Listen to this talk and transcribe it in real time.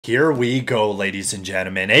Here we go, ladies and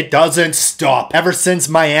gentlemen. It doesn't stop. Ever since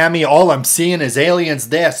Miami, all I'm seeing is aliens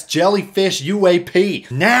this, Jellyfish UAP.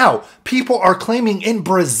 Now, people are claiming in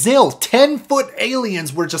Brazil, 10-foot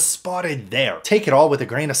aliens were just spotted there. Take it all with a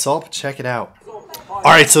grain of salt, check it out. All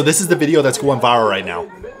right, so this is the video that's going viral right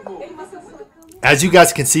now. As you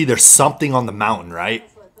guys can see, there's something on the mountain, right?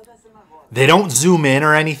 They don't zoom in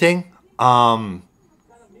or anything.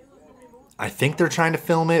 I think they're trying to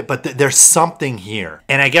film it, but there's something here.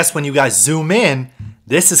 And I guess when you guys zoom in,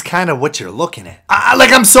 this is kind of what you're looking at.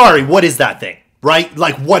 I'm sorry, what is that thing? Right?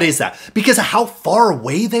 Like, what is that? Because of how far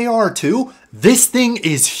away they are, too, this thing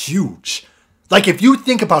is huge. Like, if you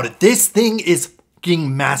think about it, this thing is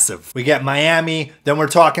fucking massive. We get Miami, then we're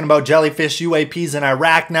talking about jellyfish UAPs in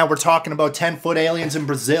Iraq, now we're talking about 10-foot aliens in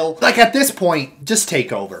Brazil. Like, at this point, just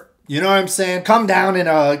take over. You know what I'm saying? Come down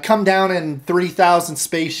in 3,000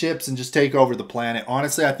 spaceships and just take over the planet.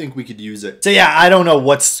 Honestly, I think we could use it. So yeah, I don't know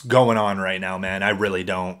what's going on right now, man. I really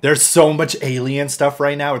don't. There's so much alien stuff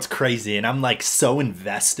right now. It's crazy. And I'm like so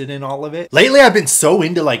invested in all of it. Lately, I've been so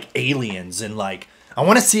into like aliens and like, I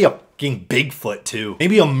want to see a fucking Bigfoot too.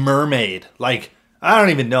 Maybe a mermaid. Like, I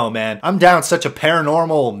don't even know, man. I'm down such a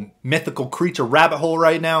paranormal, mythical creature rabbit hole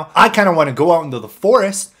right now. I kind of want to go out into the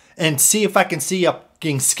forest and see if I can see a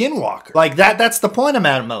skinwalker. Like that's the point I'm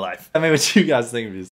at in my life. I mean, what you guys think of this?